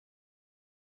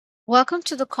Welcome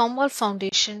to the Commvault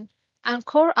Foundation and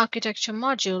Core Architecture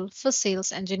module for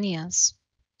sales engineers.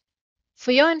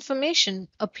 For your information,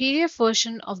 a PDF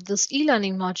version of this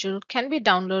e-learning module can be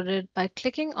downloaded by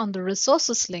clicking on the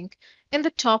resources link in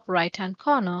the top right-hand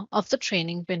corner of the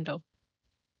training window.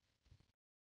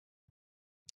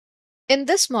 In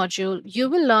this module, you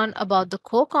will learn about the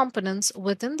core components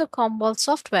within the Commvault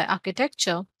software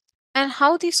architecture and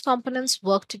how these components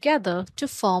work together to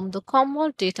form the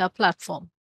Commvault data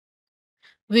platform.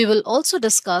 We will also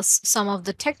discuss some of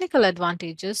the technical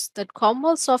advantages that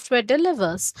Commvault software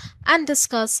delivers and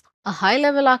discuss a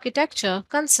high-level architecture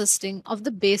consisting of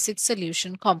the basic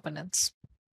solution components.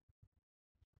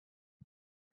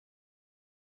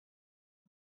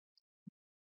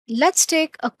 Let's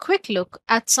take a quick look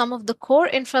at some of the core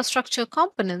infrastructure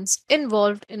components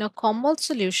involved in a Commvault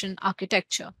solution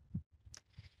architecture.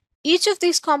 Each of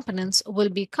these components will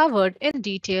be covered in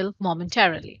detail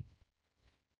momentarily.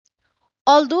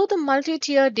 Although the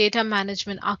multi-tier data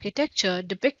management architecture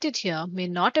depicted here may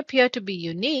not appear to be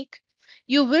unique,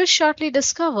 you will shortly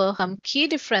discover some key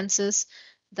differences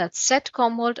that set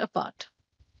Commvault apart.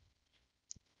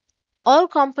 All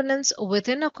components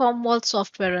within a Commvault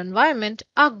software environment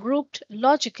are grouped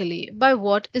logically by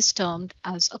what is termed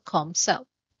as a COM cell.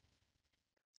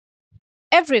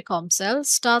 Every COM cell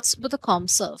starts with a COM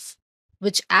serve,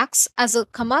 which acts as a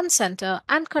command center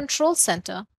and control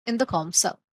center in the COM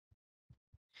cell.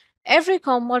 Every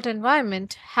Commvault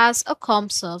environment has a COM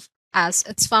serve as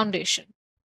its foundation.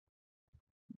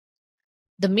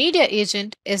 The media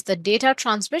agent is the data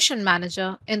transmission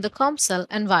manager in the COM cell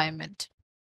environment.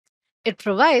 It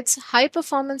provides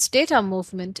high-performance data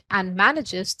movement and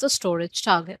manages the storage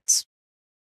targets.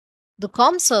 The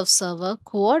COM serve server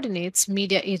coordinates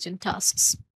media agent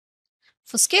tasks.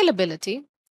 For scalability,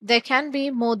 there can be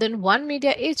more than one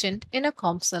media agent in a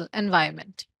COM cell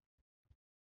environment.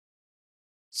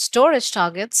 Storage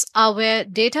targets are where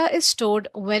data is stored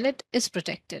when it is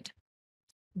protected.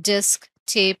 Disk,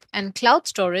 tape, and cloud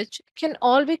storage can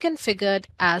all be configured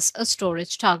as a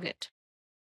storage target.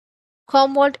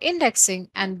 Commvault indexing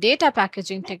and data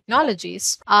packaging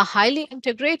technologies are highly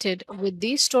integrated with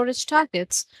these storage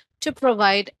targets to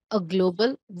provide a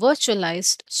global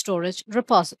virtualized storage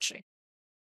repository.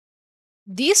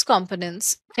 These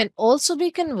components can also be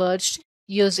converged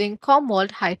using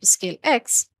Commvault Hyperscale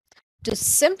X to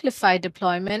simplify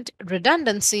deployment,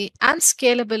 redundancy, and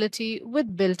scalability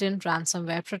with built-in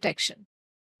ransomware protection.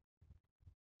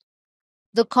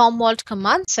 The Commvault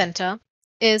Command Center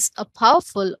is a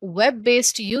powerful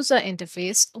web-based user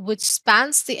interface which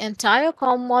spans the entire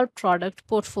Commvault product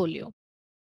portfolio.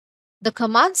 The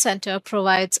Command Center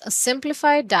provides a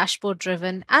simplified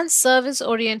dashboard-driven and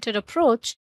service-oriented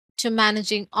approach to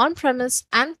managing on-premise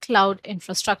and cloud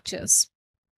infrastructures.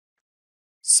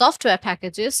 Software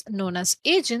packages, known as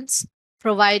agents,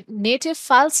 provide native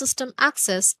file system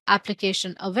access,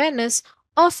 application awareness,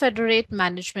 or federate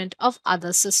management of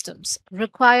other systems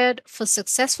required for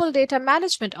successful data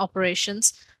management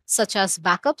operations such as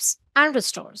backups and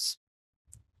restores.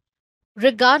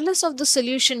 Regardless of the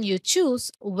solution you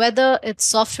choose, whether it's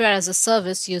software as a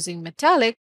service using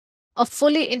Metallic, a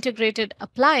fully integrated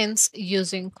appliance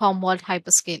using Commvault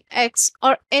Hyperscale X,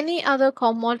 or any other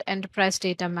Commvault enterprise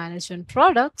data management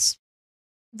products,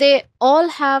 they all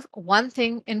have one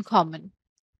thing in common.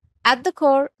 At the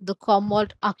core, the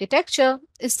Commvault architecture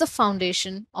is the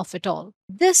foundation of it all.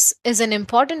 This is an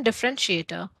important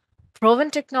differentiator, proven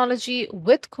technology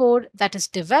with code that is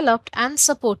developed and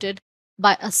supported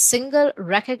by a single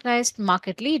recognized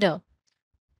market leader.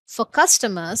 For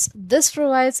customers, this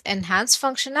provides enhanced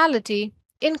functionality,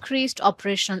 increased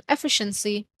operational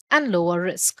efficiency, and lower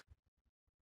risk.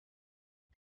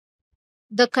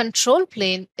 The control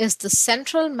plane is the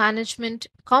central management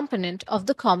component of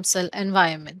the COMCell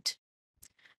environment.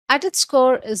 At its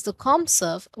core is the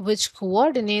COMServe, which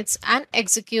coordinates and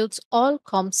executes all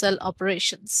COMCell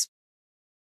operations.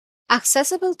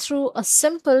 Accessible through a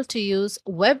simple-to-use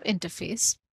web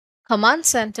interface, Command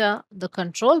Center, the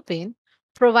control plane,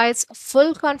 provides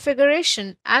full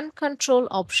configuration and control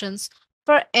options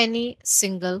for any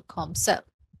single COM cell.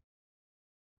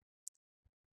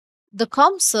 The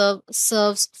COMServe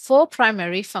serves four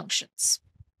primary functions.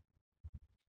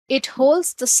 It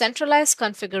holds the centralized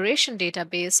configuration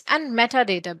database and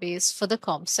metadatabase for the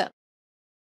COM cell.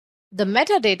 The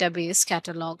metadatabase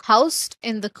catalog housed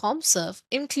in the COMServe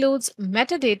includes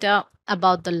metadata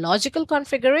about the logical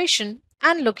configuration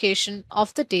and location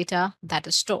of the data that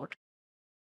is stored.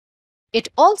 It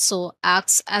also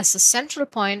acts as a central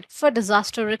point for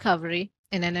disaster recovery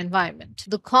in an environment.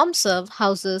 The COMServe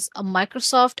houses a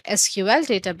Microsoft SQL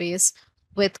database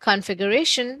with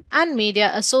configuration and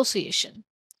media association,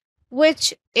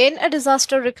 which in a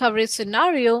disaster recovery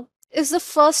scenario is the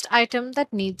first item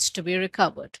that needs to be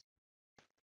recovered.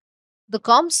 The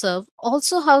ComServe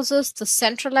also houses the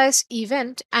centralized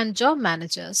event and job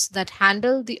managers that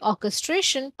handle the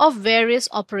orchestration of various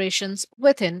operations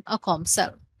within a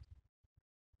ComCell.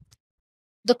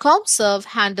 The ComServe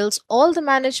handles all the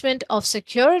management of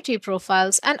security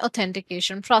profiles and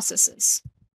authentication processes.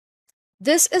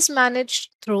 This is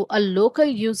managed through a local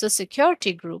user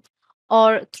security group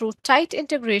or through tight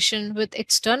integration with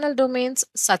external domains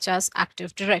such as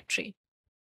Active Directory.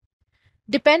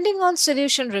 Depending on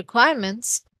solution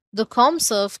requirements, the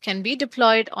ComServe can be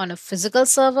deployed on a physical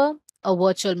server, a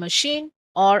virtual machine,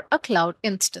 or a cloud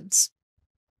instance.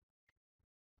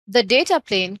 The data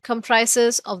plane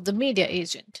comprises of the media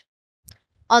agent.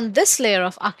 On this layer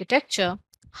of architecture,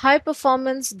 high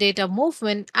performance data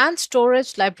movement and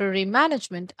storage library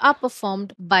management are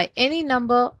performed by any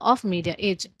number of media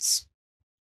agents.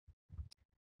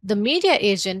 The media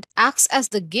agent acts as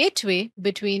the gateway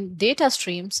between data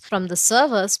streams from the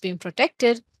servers being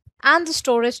protected and the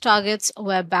storage targets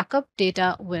where backup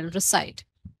data will reside.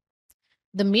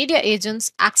 The media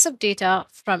agents accept data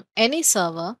from any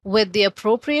server with the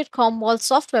appropriate Commvault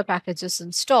software packages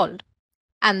installed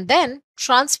and then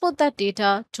transport that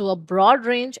data to a broad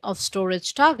range of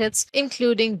storage targets,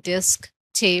 including disk,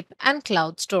 tape, and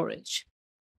cloud storage.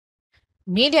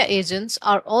 Media agents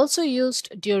are also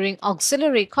used during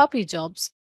auxiliary copy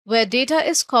jobs, where data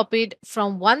is copied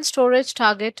from one storage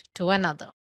target to another.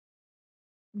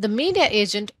 The media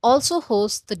agent also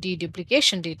hosts the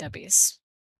deduplication database.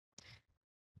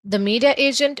 The media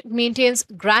agent maintains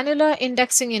granular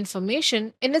indexing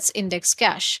information in its index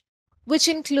cache, which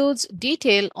includes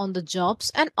detail on the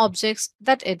jobs and objects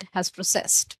that it has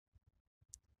processed.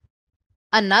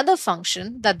 Another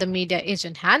function that the media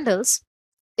agent handles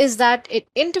is that it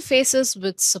interfaces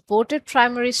with supported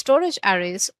primary storage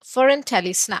arrays for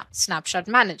IntelliSnap snapshot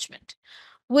management,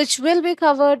 which will be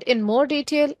covered in more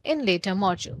detail in later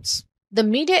modules. The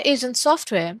media agent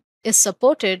software is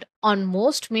supported on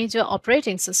most major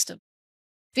operating systems,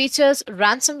 features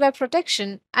ransomware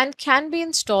protection, and can be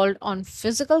installed on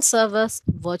physical servers,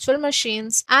 virtual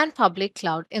machines, and public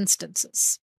cloud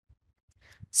instances.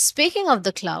 Speaking of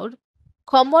the cloud,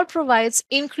 Commvault provides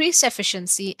increased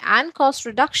efficiency and cost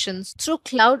reductions through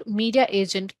cloud media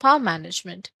agent power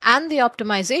management and the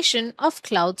optimization of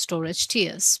cloud storage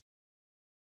tiers.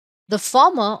 The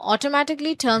former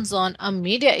automatically turns on a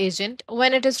media agent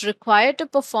when it is required to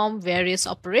perform various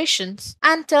operations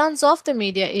and turns off the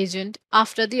media agent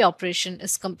after the operation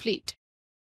is complete.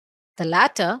 The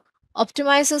latter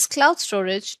optimizes cloud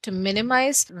storage to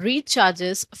minimize read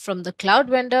charges from the cloud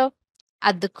vendor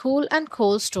at the cool and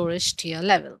cold storage tier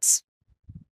levels.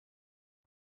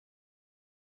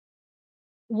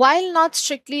 While not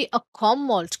strictly a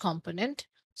Commvault component,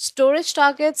 storage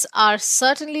targets are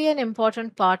certainly an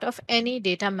important part of any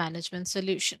data management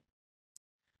solution.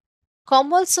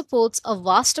 Commvault supports a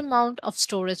vast amount of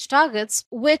storage targets,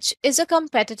 which is a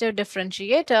competitive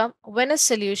differentiator when a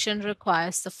solution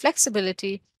requires the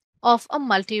flexibility of a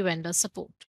multi-vendor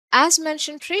support. As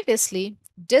mentioned previously,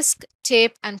 disk,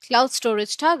 tape, and cloud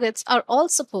storage targets are all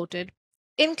supported,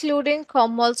 including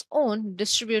Commvault's own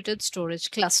distributed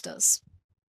storage clusters.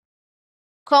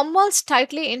 Commvault's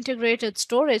tightly integrated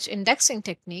storage indexing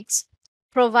techniques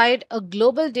provide a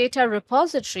global data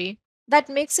repository that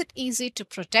makes it easy to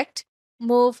protect,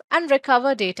 move, and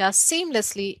recover data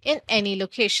seamlessly in any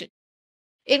location,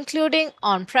 including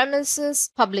on premises,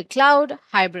 public cloud,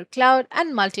 hybrid cloud,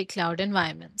 and multi cloud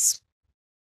environments.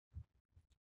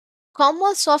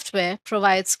 Commvault software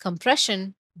provides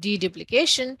compression,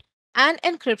 deduplication, and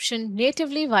encryption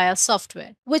natively via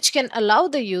software, which can allow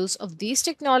the use of these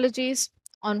technologies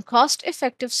on cost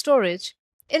effective storage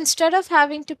instead of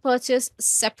having to purchase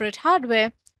separate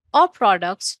hardware or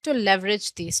products to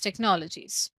leverage these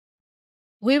technologies.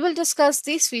 We will discuss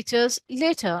these features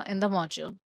later in the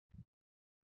module.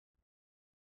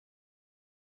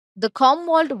 The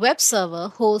Commvault web server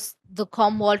hosts the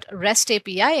Commvault REST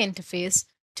API interface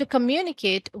to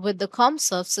communicate with the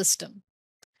ComServe system.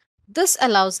 This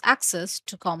allows access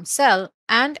to ComCell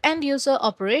and end-user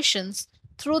operations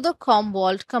through the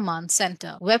Commvault Command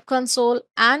Center, Web Console,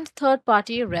 and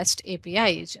third-party REST API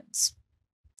agents.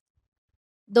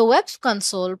 The Web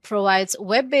Console provides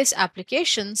web-based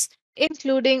applications,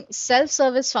 including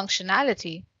self-service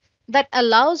functionality, that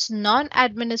allows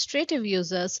non-administrative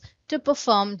users to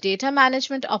perform data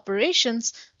management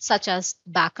operations such as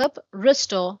backup,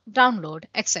 restore, download,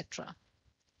 etc.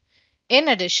 In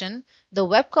addition, the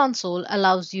Web Console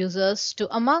allows users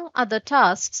to, among other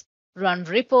tasks, run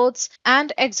reports,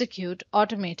 and execute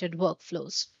automated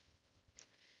workflows.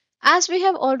 As we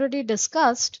have already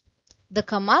discussed, the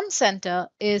command center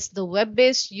is the web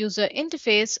based user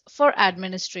interface for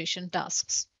administration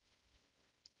tasks.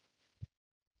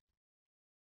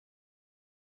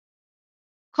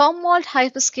 Commvault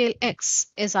Hyperscale X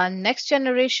is our next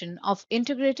generation of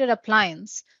integrated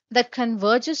appliance that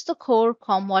converges the core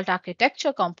Commvault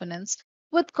architecture components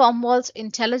with Commvault's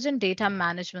intelligent data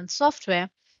management software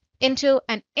into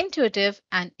an intuitive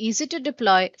and easy to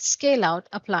deploy scale out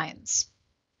appliance.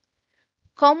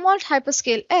 Commvault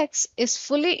Hyperscale X is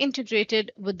fully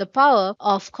integrated with the power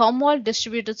of Commvault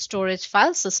Distributed Storage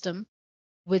File System,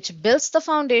 which builds the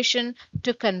foundation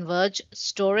to converge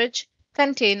storage,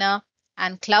 container,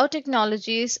 and cloud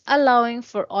technologies, allowing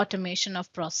for automation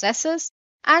of processes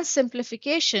and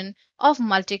simplification of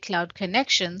multi cloud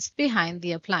connections behind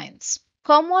the appliance.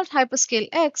 Commvault Hyperscale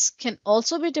X can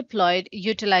also be deployed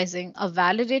utilizing a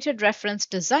validated reference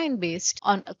design based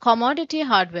on commodity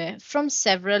hardware from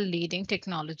several leading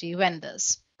technology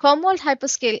vendors. Commvault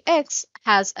Hyperscale X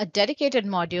has a dedicated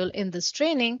module in this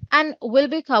training and will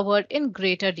be covered in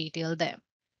greater detail there.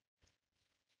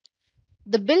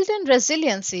 The built-in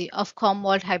resiliency of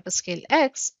Commvault Hyperscale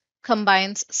X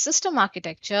combines system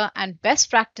architecture and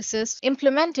best practices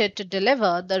implemented to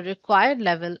deliver the required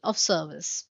level of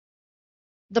service.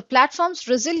 The platform's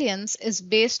resilience is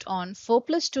based on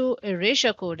 4+2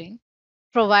 erasure coding,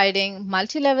 providing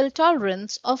multi-level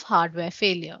tolerance of hardware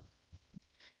failure.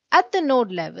 At the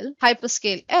node level,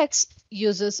 Hyperscale X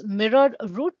uses mirrored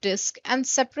root disk and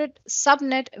separate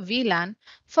subnet VLAN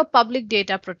for public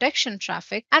data protection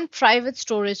traffic and private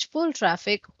storage pool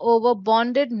traffic over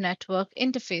bonded network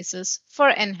interfaces for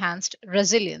enhanced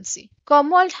resiliency.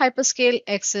 Commvault Hyperscale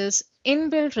X's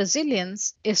inbuilt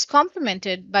resilience is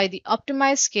complemented by the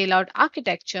optimized scale-out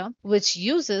architecture, which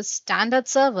uses standard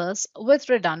servers with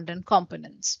redundant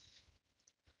components.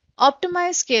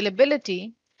 Optimized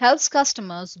scalability helps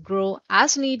customers grow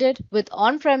as needed with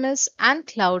on-premise and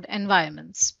cloud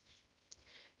environments.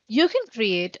 You can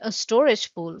create a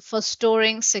storage pool for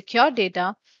storing secure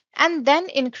data and then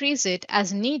increase it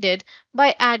as needed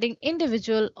by adding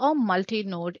individual or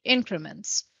multi-node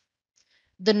increments.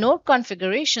 The node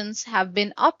configurations have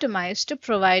been optimized to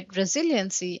provide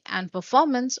resiliency and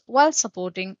performance while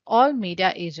supporting all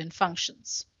media agent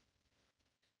functions.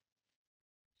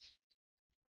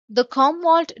 The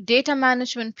Commvault data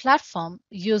management platform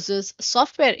uses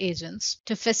software agents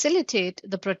to facilitate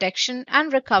the protection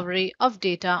and recovery of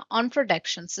data on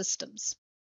production systems.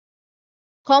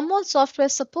 Commvault software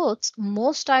supports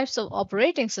most types of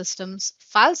operating systems,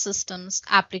 file systems,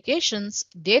 applications,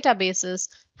 databases,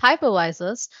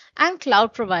 hypervisors, and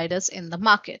cloud providers in the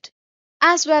market,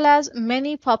 as well as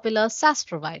many popular SaaS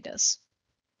providers.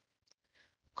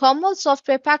 Commvault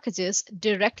software packages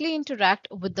directly interact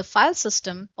with the file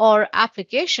system or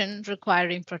application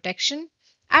requiring protection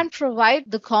and provide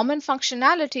the common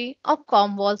functionality of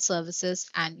Commvault services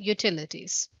and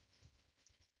utilities.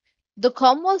 The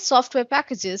Commvault software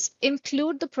packages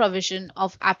include the provision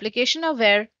of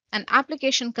application-aware and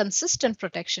application-consistent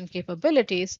protection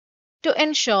capabilities to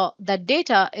ensure that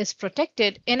data is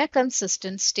protected in a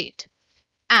consistent state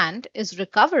and is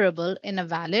recoverable in a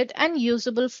valid and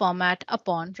usable format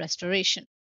upon restoration.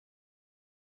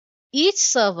 Each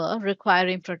server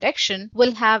requiring protection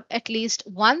will have at least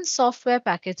one software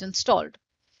package installed,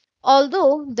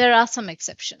 although there are some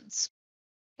exceptions.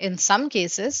 In some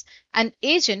cases, an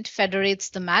agent federates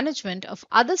the management of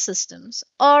other systems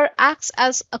or acts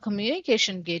as a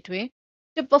communication gateway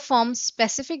to perform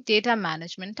specific data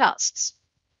management tasks.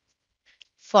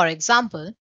 For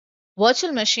example,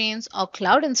 virtual machines or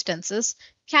cloud instances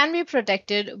can be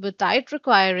protected without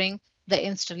requiring the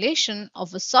installation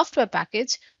of a software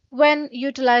package when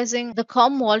utilizing the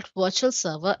Commvault Virtual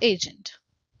Server agent.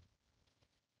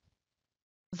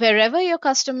 Wherever your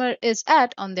customer is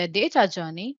at on their data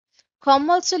journey,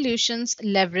 Commvault solutions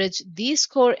leverage these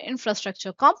core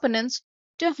infrastructure components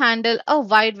to handle a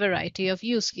wide variety of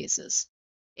use cases,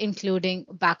 including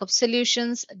backup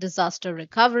solutions, disaster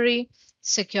recovery,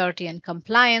 security and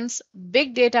compliance,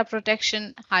 big data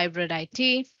protection, hybrid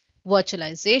IT,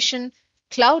 virtualization,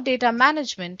 cloud data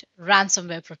management,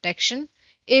 ransomware protection,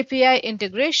 API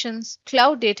integrations,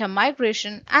 cloud data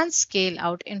migration, and scale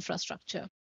out infrastructure.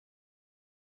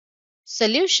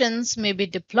 Solutions may be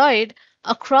deployed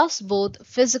across both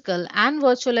physical and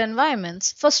virtual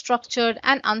environments for structured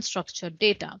and unstructured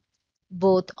data,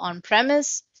 both on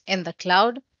premise, in the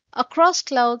cloud, across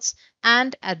clouds,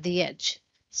 and at the edge,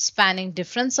 spanning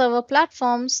different server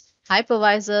platforms,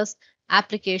 hypervisors,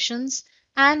 applications,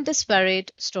 and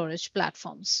disparate storage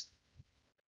platforms.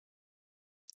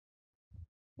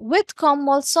 With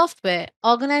Commvault software,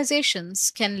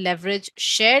 organizations can leverage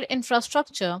shared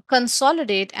infrastructure,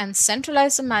 consolidate and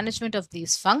centralize the management of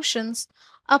these functions,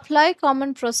 apply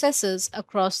common processes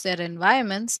across their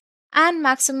environments, and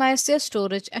maximize their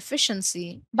storage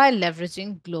efficiency by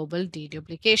leveraging global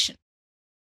deduplication.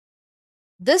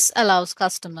 This allows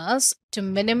customers to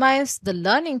minimize the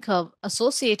learning curve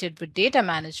associated with data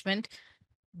management,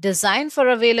 design for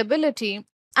availability,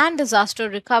 and disaster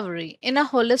recovery in a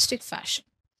holistic fashion,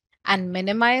 and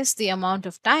minimize the amount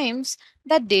of times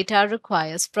that data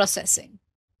requires processing.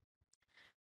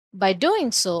 By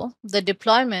doing so, the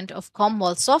deployment of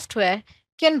Commvault software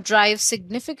can drive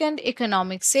significant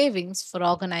economic savings for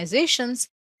organizations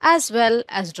as well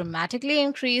as dramatically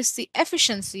increase the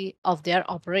efficiency of their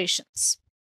operations.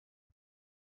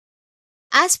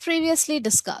 As previously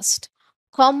discussed,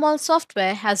 Commvault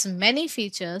software has many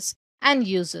features and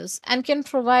uses and can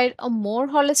provide a more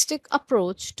holistic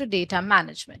approach to data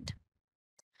management.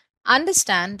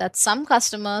 Understand that some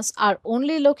customers are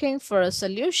only looking for a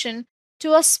solution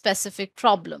to a specific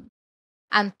problem,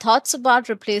 and thoughts about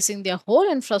replacing their whole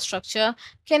infrastructure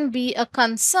can be a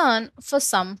concern for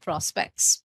some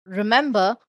prospects.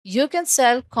 Remember, you can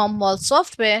sell Commvault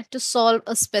software to solve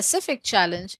a specific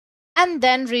challenge and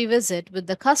then revisit with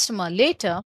the customer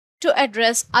later to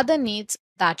address other needs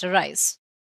that arise.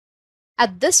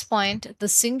 At this point, the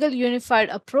single unified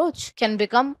approach can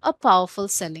become a powerful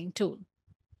selling tool.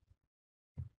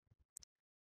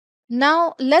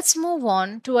 Now, let's move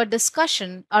on to a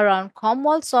discussion around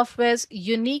Commvault software's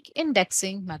unique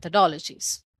indexing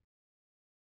methodologies.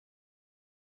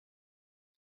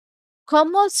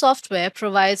 Commvault software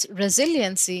provides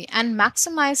resiliency and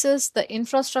maximizes the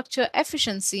infrastructure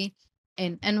efficiency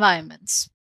in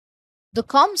environments. The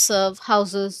ComServe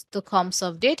houses the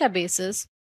ComServe databases,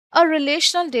 a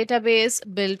relational database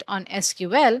built on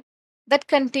SQL that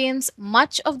contains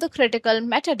much of the critical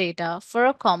metadata for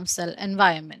a ComCell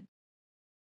environment.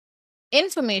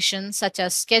 Information such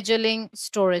as scheduling,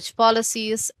 storage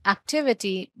policies,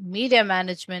 activity, media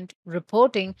management,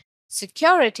 reporting,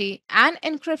 security, and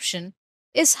encryption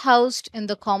is housed in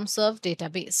the ComServe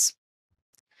database.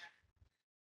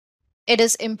 It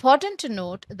is important to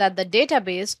note that the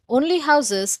database only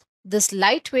houses this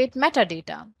lightweight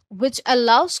metadata, which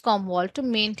allows Commvault to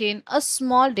maintain a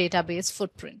small database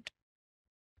footprint.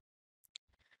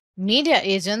 Media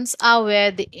agents are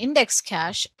where the index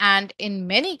cache and, in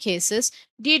many cases,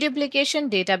 deduplication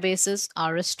databases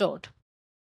are restored.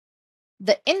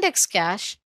 The index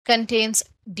cache contains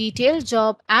detailed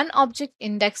job and object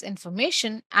index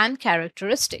information and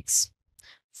characteristics.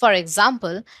 For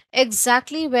example,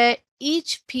 exactly where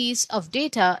each piece of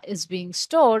data is being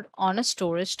stored on a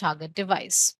storage target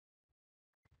device.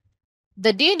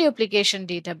 The deduplication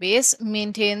database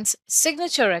maintains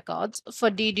signature records for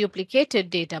deduplicated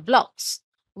data blocks,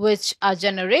 which are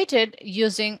generated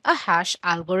using a hash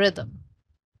algorithm.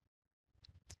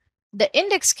 The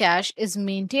index cache is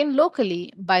maintained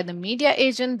locally by the media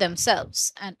agent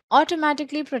themselves and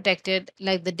automatically protected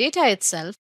like the data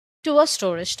itself to a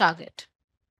storage target.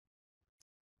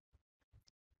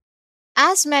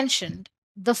 As mentioned,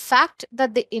 the fact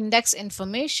that the index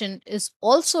information is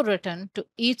also written to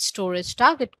each storage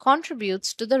target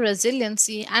contributes to the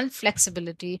resiliency and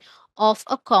flexibility of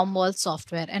a Commvault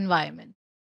software environment.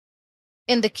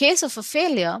 In the case of a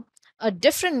failure, a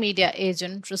different media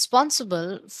agent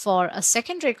responsible for a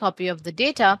secondary copy of the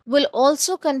data will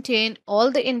also contain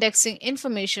all the indexing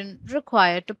information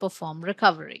required to perform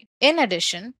recovery. In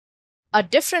addition, a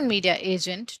different media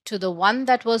agent to the one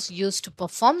that was used to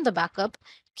perform the backup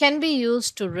can be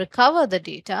used to recover the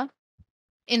data.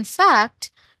 In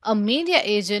fact, a media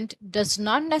agent does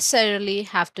not necessarily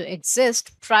have to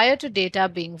exist prior to data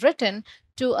being written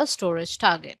to a storage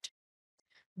target.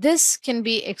 This can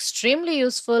be extremely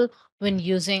useful when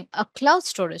using a cloud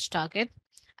storage target,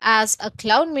 as a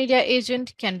cloud media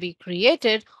agent can be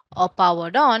created or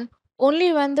powered on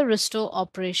only when the restore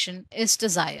operation is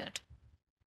desired.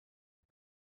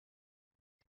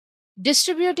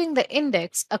 Distributing the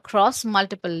index across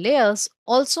multiple layers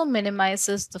also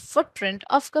minimizes the footprint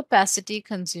of capacity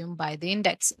consumed by the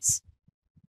indexes.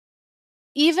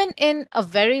 Even in a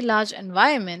very large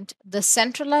environment, the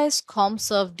centralized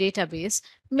ComServe database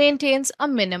maintains a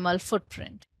minimal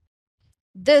footprint.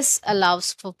 This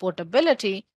allows for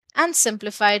portability and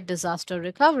simplified disaster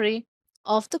recovery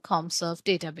of the ComServe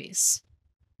database.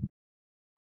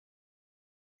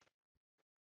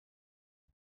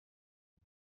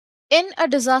 In a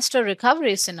disaster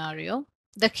recovery scenario,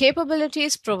 the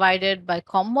capabilities provided by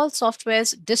Commvault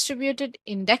software's distributed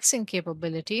indexing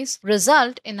capabilities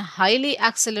result in a highly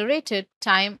accelerated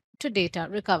time to data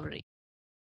recovery.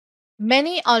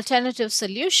 Many alternative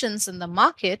solutions in the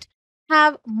market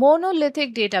have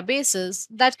monolithic databases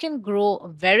that can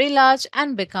grow very large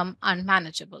and become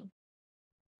unmanageable.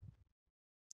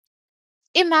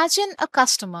 Imagine a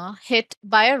customer hit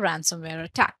by a ransomware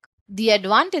attack. The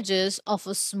advantages of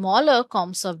a smaller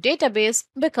ComServe database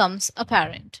becomes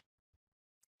apparent.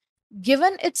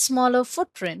 Given its smaller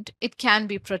footprint, it can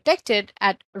be protected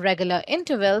at regular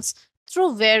intervals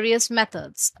through various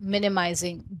methods,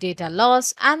 minimizing data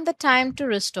loss and the time to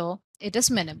restore it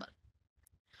is minimal.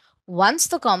 Once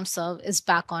the ComServe is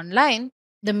back online,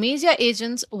 the media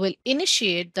agents will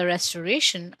initiate the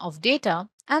restoration of data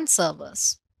and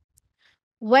servers.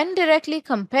 When directly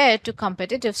compared to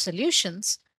competitive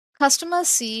solutions, customers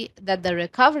see that the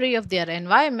recovery of their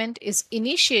environment is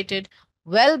initiated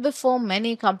well before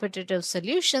many competitive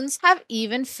solutions have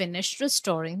even finished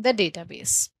restoring the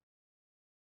database.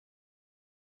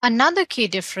 Another key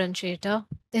differentiator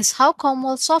is how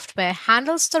Commvault software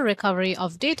handles the recovery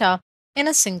of data in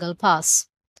a single pass.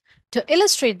 To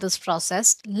illustrate this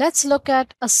process, let's look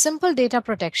at a simple data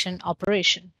protection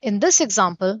operation. In this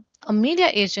example, a media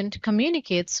agent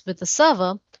communicates with the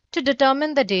server to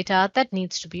determine the data that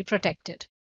needs to be protected.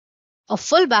 A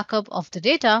full backup of the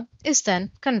data is then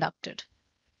conducted.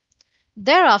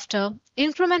 Thereafter,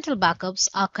 incremental backups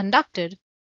are conducted.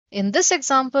 In this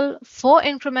example, 4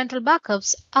 incremental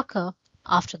backups occur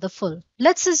after the full.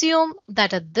 Let's assume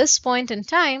that at this point in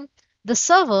time, the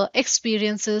server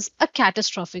experiences a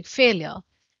catastrophic failure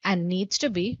and needs to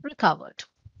be recovered.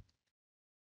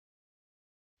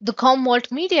 The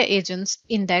Commvault media agents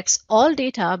index all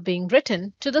data being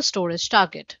written to the storage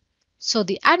target, so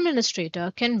the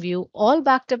administrator can view all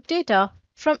backed up data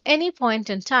from any point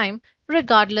in time,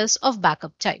 regardless of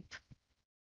backup type.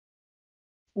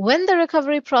 When the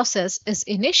recovery process is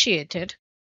initiated,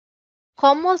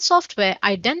 Commvault software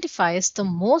identifies the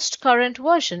most current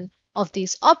version of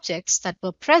these objects that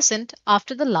were present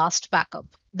after the last backup.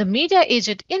 The media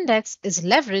agent index is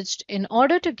leveraged in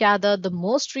order to gather the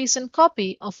most recent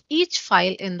copy of each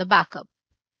file in the backup,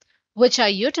 which are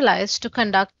utilized to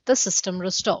conduct the system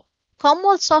restore.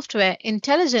 Commvault software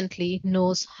intelligently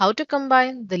knows how to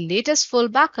combine the latest full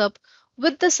backup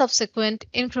with the subsequent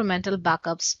incremental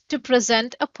backups to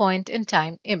present a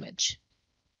point-in-time image.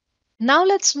 Now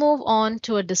let's move on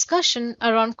to a discussion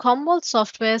around Commvault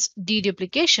software's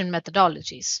deduplication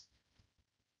methodologies.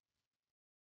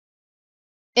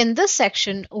 In this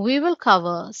section, we will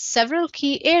cover several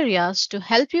key areas to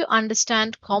help you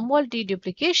understand Commvault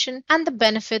deduplication and the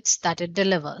benefits that it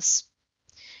delivers.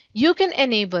 You can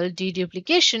enable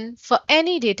deduplication for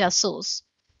any data source,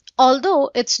 although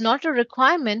it's not a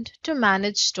requirement to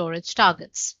manage storage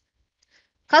targets.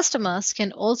 Customers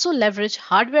can also leverage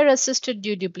hardware-assisted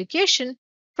deduplication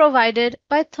provided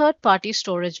by third-party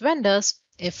storage vendors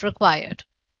if required.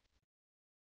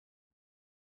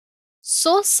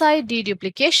 Source-side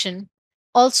deduplication,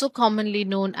 also commonly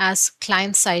known as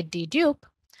client-side dedupe,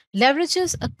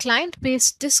 leverages a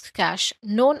client-based disk cache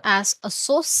known as a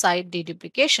source-side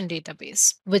deduplication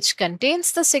database, which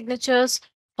contains the signatures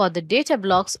for the data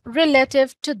blocks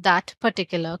relative to that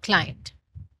particular client.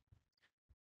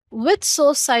 With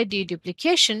source-side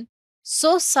deduplication,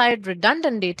 source-side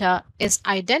redundant data is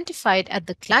identified at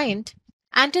the client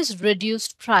and is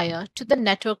reduced prior to the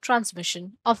network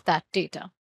transmission of that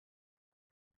data.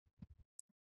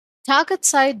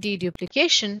 Target-side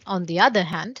deduplication, on the other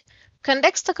hand,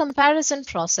 conducts the comparison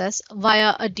process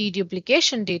via a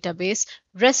deduplication database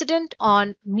resident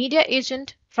on media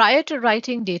agent prior to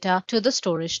writing data to the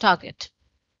storage target.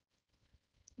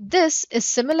 This is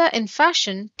similar in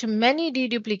fashion to many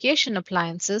deduplication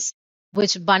appliances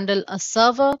which bundle a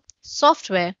server,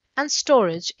 software, and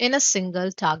storage in a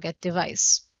single target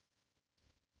device.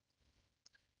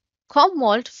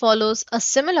 Commvault follows a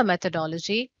similar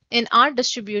methodology in our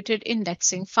distributed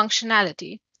indexing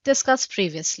functionality discussed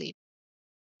previously,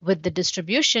 with the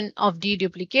distribution of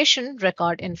deduplication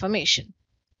record information.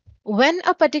 When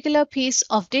a particular piece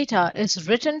of data is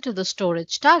written to the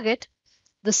storage target,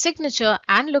 the signature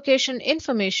and location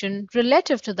information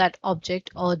relative to that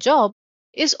object or job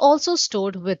is also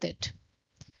stored with it.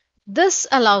 This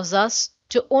allows us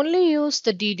to only use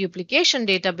the deduplication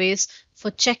database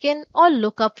for check-in or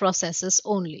lookup processes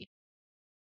only.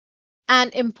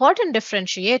 An important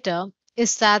differentiator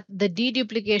is that the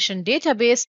deduplication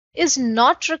database is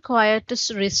not required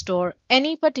to restore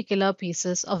any particular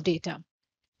pieces of data.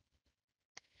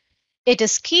 It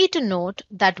is key to note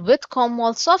that with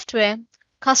Commvault software,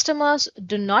 customers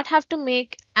do not have to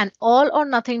make an all or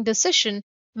nothing decision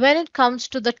when it comes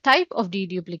to the type of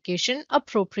deduplication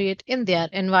appropriate in their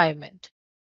environment.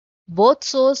 Both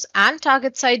source and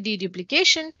target side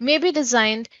deduplication may be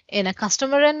designed in a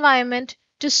customer environment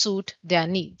to suit their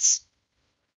needs.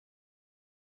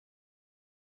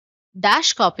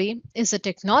 Dash copy is a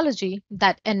technology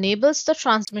that enables the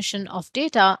transmission of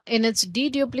data in its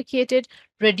deduplicated,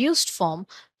 reduced form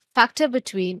factor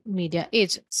between media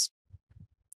agents.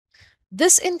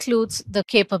 This includes the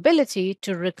capability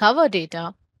to recover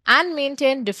data and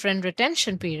maintain different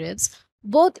retention periods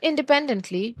both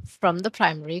independently from the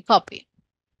primary copy.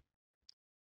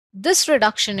 This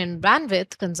reduction in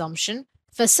bandwidth consumption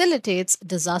facilitates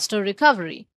disaster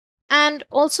recovery and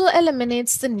also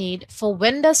eliminates the need for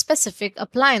vendor specific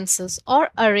appliances or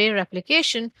array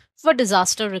replication for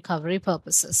disaster recovery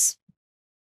purposes.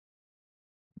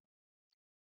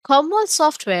 Commvault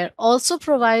software also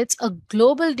provides a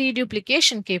global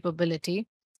deduplication capability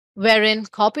wherein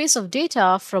copies of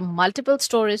data from multiple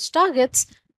storage targets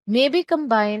may be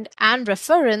combined and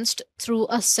referenced through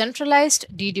a centralized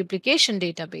deduplication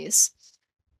database.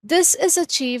 This is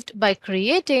achieved by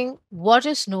creating what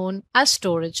is known as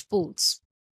storage pools.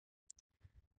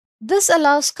 This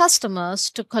allows customers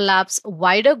to collapse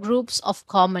wider groups of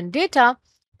common data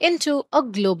into a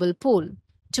global pool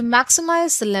to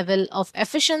maximize the level of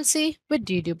efficiency with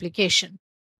deduplication.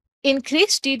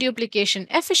 Increased deduplication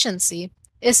efficiency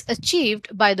is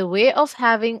achieved by the way of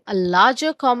having a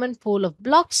larger common pool of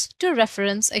blocks to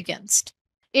reference against.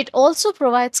 It also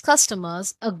provides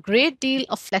customers a great deal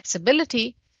of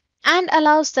flexibility and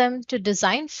allows them to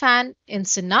design fan in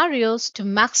scenarios to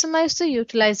maximize the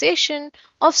utilization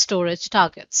of storage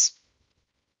targets.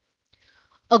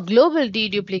 A global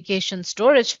deduplication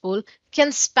storage pool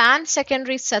can span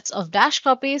secondary sets of dash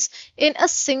copies in a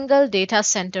single data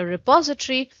center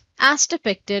repository as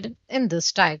depicted in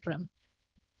this diagram.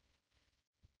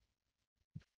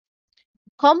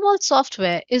 Commvault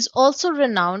software is also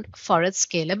renowned for its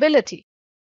scalability.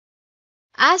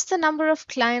 As the number of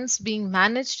clients being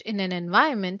managed in an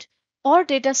environment or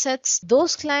datasets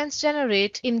those clients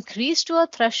generate increase to a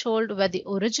threshold where the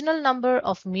original number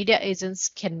of media agents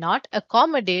cannot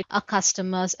accommodate a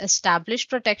customer's established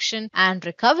protection and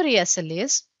recovery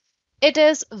SLAs, it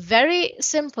is very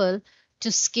simple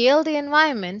to scale the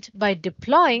environment by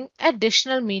deploying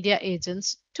additional media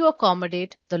agents to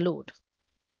accommodate the load.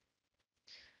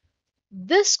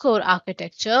 This core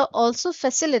architecture also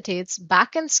facilitates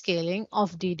backend scaling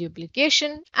of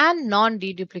deduplication and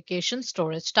non-deduplication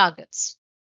storage targets.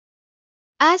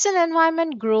 As an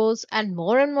environment grows and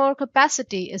more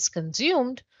capacity is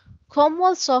consumed,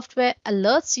 Commvault software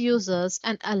alerts users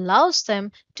and allows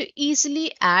them to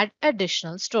easily add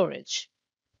additional storage.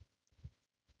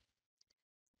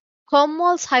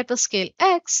 Commvault's Hyperscale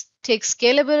X takes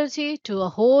scalability to a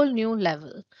whole new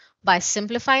level by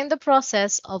simplifying the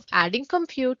process of adding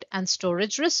compute and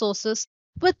storage resources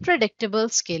with predictable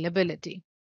scalability.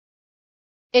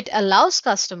 It allows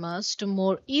customers to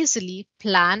more easily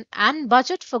plan and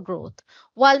budget for growth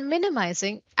while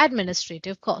minimizing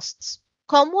administrative costs.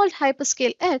 Commvault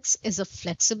Hyperscale X is a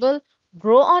flexible,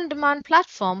 grow on demand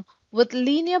platform with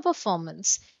linear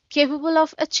performance capable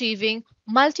of achieving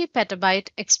multi petabyte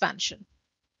expansion.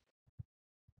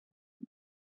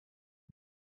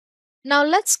 Now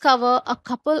let's cover a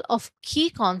couple of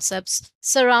key concepts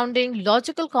surrounding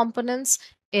logical components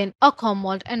in a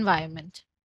Commvault environment.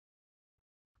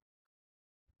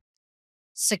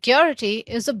 Security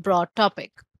is a broad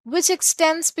topic which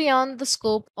extends beyond the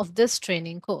scope of this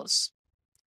training course.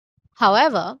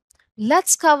 However,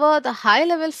 let's cover the high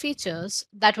level features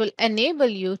that will enable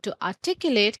you to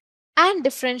articulate and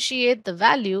differentiate the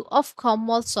value of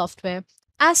Commvault software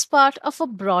as part of a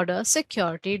broader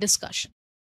security discussion.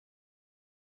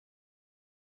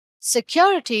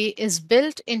 Security is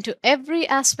built into every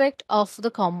aspect of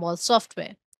the Commvault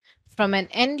software, from an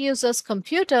end user's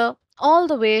computer all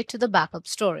the way to the backup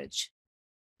storage.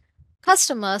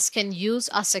 Customers can use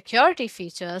our security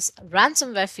features,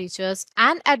 ransomware features,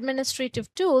 and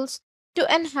administrative tools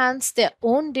to enhance their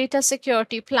own data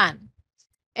security plan,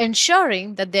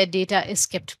 ensuring that their data is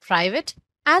kept private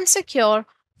and secure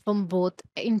from both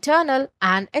internal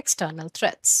and external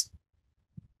threats.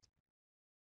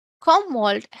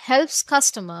 Commvault helps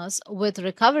customers with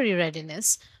recovery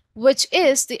readiness, which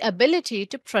is the ability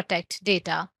to protect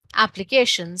data,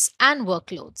 applications, and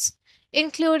workloads,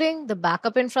 including the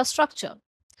backup infrastructure,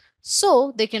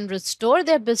 so they can restore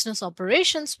their business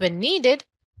operations when needed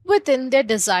within their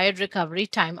desired recovery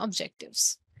time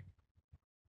objectives.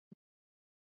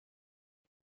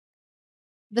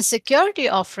 The security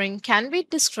offering can be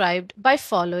described by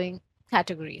following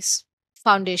categories: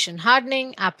 foundation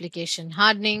hardening, application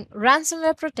hardening,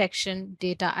 ransomware protection,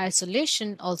 data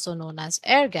isolation, also known as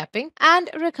air gapping, and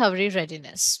recovery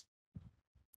readiness.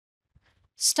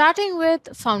 Starting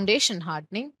with foundation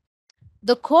hardening,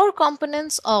 the core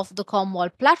components of the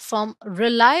Commvault platform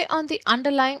rely on the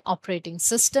underlying operating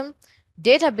system,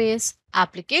 database,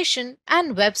 application,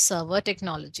 and web server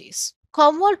technologies.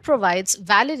 Commvault provides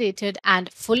validated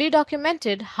and fully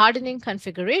documented hardening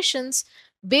configurations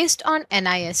based on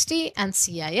NIST and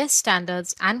CIS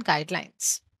standards and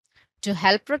guidelines to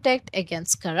help protect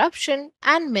against corruption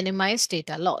and minimize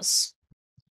data loss.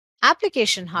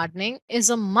 Application hardening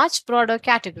is a much broader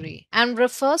category and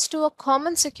refers to a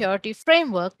common security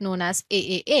framework known as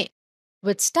AAA,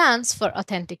 which stands for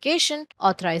Authentication,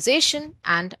 Authorization,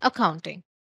 and Accounting.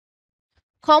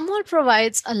 Commvault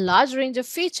provides a large range of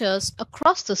features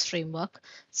across this framework,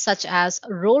 such as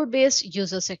role based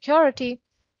user security,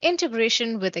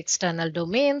 integration with external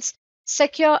domains,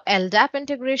 secure LDAP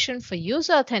integration for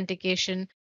user authentication,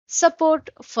 support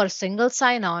for single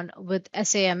sign on with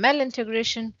SAML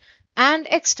integration, and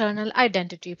external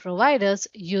identity providers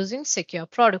using secure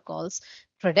protocols,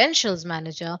 credentials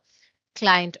manager,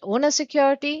 client owner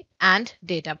security, and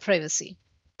data privacy.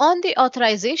 On the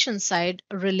authorization side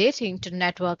relating to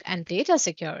network and data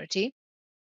security,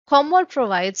 Commvault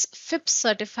provides FIPS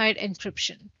certified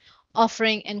encryption,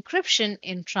 offering encryption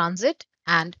in transit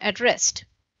and at rest,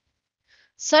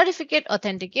 certificate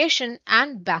authentication,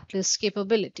 and backlist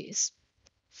capabilities.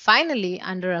 Finally,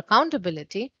 under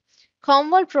accountability,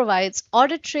 Commvault provides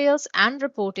audit trails and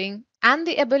reporting and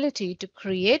the ability to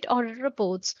create audit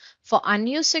reports for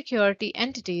unused security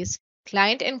entities,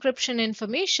 client encryption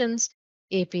informations,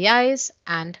 APIs,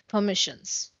 and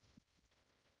permissions.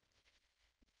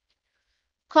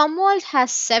 Commvault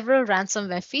has several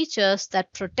ransomware features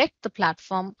that protect the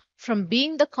platform from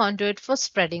being the conduit for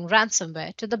spreading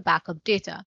ransomware to the backup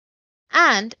data,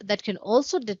 and that can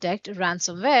also detect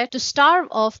ransomware to starve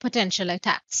off potential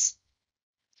attacks.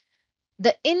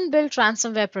 The inbuilt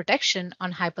ransomware protection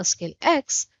on Hyperscale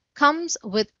X comes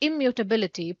with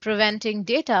immutability, preventing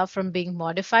data from being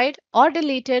modified or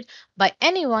deleted by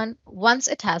anyone once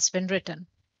it has been written.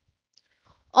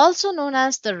 Also known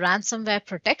as the ransomware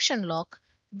protection lock,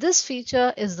 this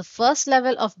feature is the first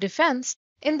level of defense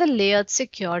in the layered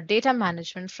secure data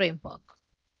management framework.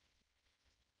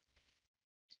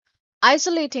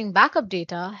 Isolating backup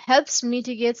data helps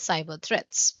mitigate cyber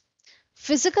threats.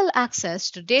 Physical access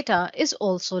to data is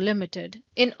also limited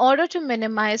in order to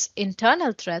minimize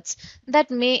internal threats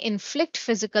that may inflict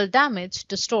physical damage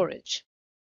to storage.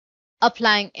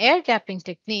 Applying air gapping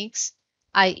techniques,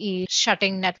 i.e.,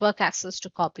 shutting network access to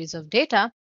copies of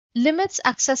data, limits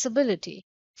accessibility,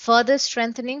 further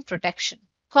strengthening protection.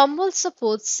 Commvault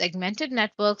supports segmented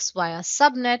networks via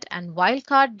subnet and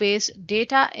wildcard based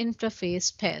data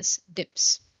interface pairs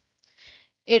 (DIPs).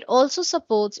 It also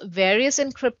supports various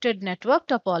encrypted network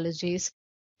topologies,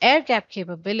 air gap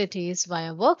capabilities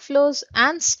via workflows,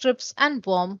 and scripts and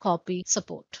warm copy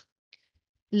support.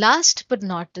 Last but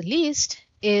not the least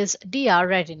is DR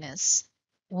readiness.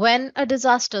 When a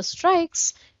disaster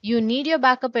strikes, you need your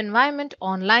backup environment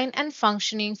online and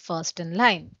functioning first in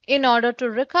line in order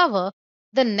to recover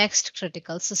the next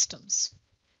critical systems.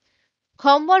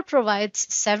 Commvault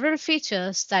provides several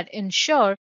features that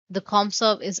ensure the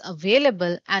ComServe is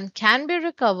available and can be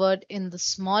recovered in the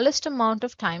smallest amount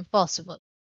of time possible.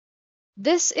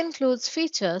 This includes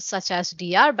features such as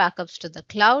DR backups to the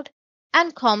cloud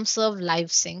and ComServe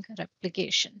live sync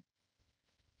replication.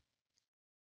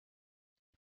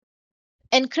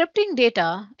 Encrypting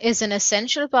data is an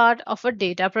essential part of a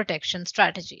data protection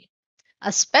strategy,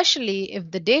 especially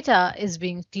if the data is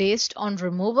being placed on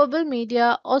removable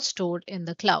media or stored in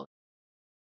the cloud.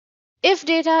 If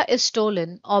data is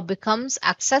stolen or becomes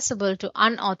accessible to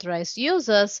unauthorized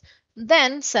users,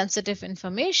 then sensitive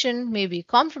information may be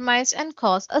compromised and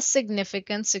cause a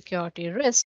significant security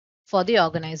risk for the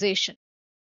organization.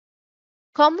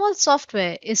 Commvault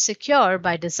software is secure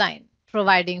by design,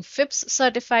 providing FIPS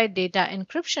certified data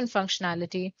encryption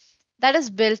functionality that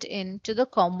is built into the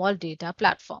Commvault data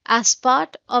platform as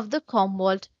part of the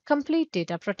Commvault Complete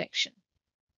Data Protection.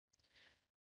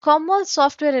 Commvault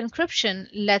software encryption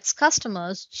lets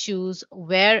customers choose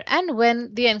where and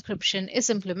when the encryption is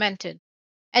implemented,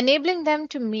 enabling them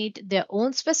to meet their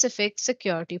own specific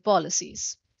security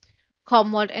policies.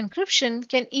 Commvault encryption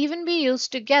can even be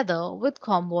used together with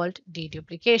Commvault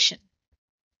deduplication.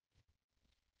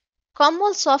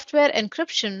 Commvault software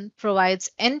encryption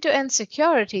provides end to end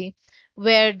security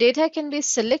where data can be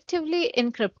selectively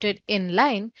encrypted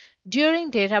in-line during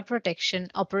data protection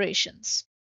operations.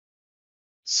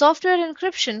 Software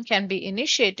encryption can be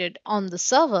initiated on the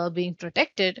server being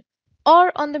protected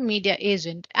or on the media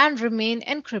agent and remain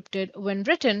encrypted when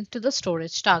written to the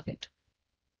storage target.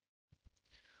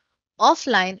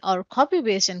 Offline or copy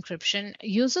based encryption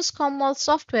uses Commvault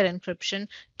software encryption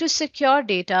to secure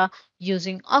data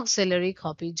using auxiliary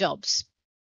copy jobs.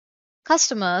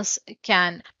 Customers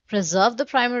can preserve the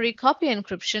primary copy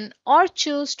encryption or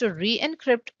choose to re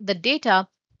encrypt the data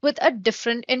with a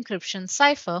different encryption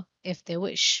cipher if they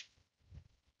wish.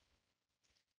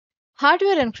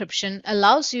 Hardware encryption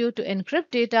allows you to encrypt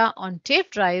data on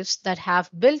tape drives that have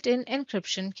built in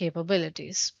encryption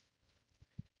capabilities.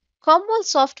 Commvault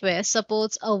software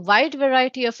supports a wide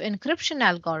variety of encryption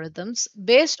algorithms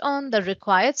based on the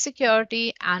required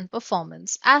security and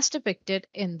performance as depicted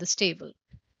in this table.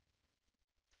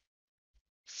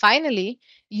 Finally,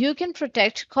 you can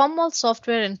protect Commvault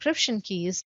software encryption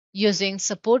keys using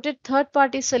supported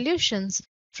third-party solutions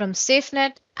from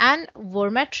SafeNet and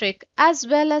Vormetric, as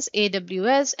well as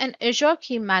AWS and Azure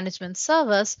Key Management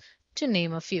Servers, to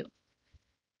name a few.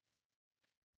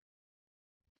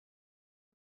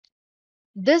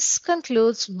 This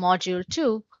concludes Module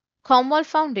 2, Commvault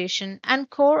Foundation and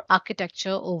Core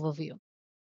Architecture Overview.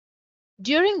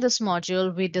 During this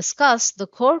module, we discuss the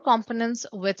core components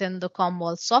within the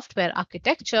Commvault software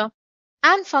architecture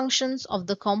and functions of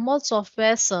the Commvault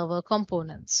software server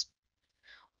components.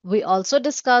 We also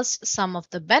discussed some of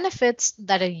the benefits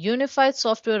that a unified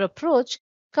software approach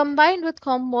combined with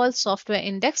Commvault software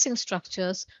indexing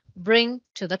structures bring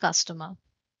to the customer.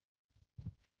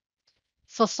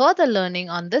 For further learning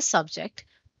on this subject,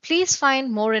 please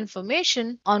find more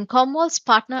information on Commvault's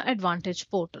Partner Advantage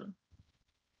portal.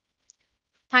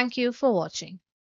 Thank you for watching.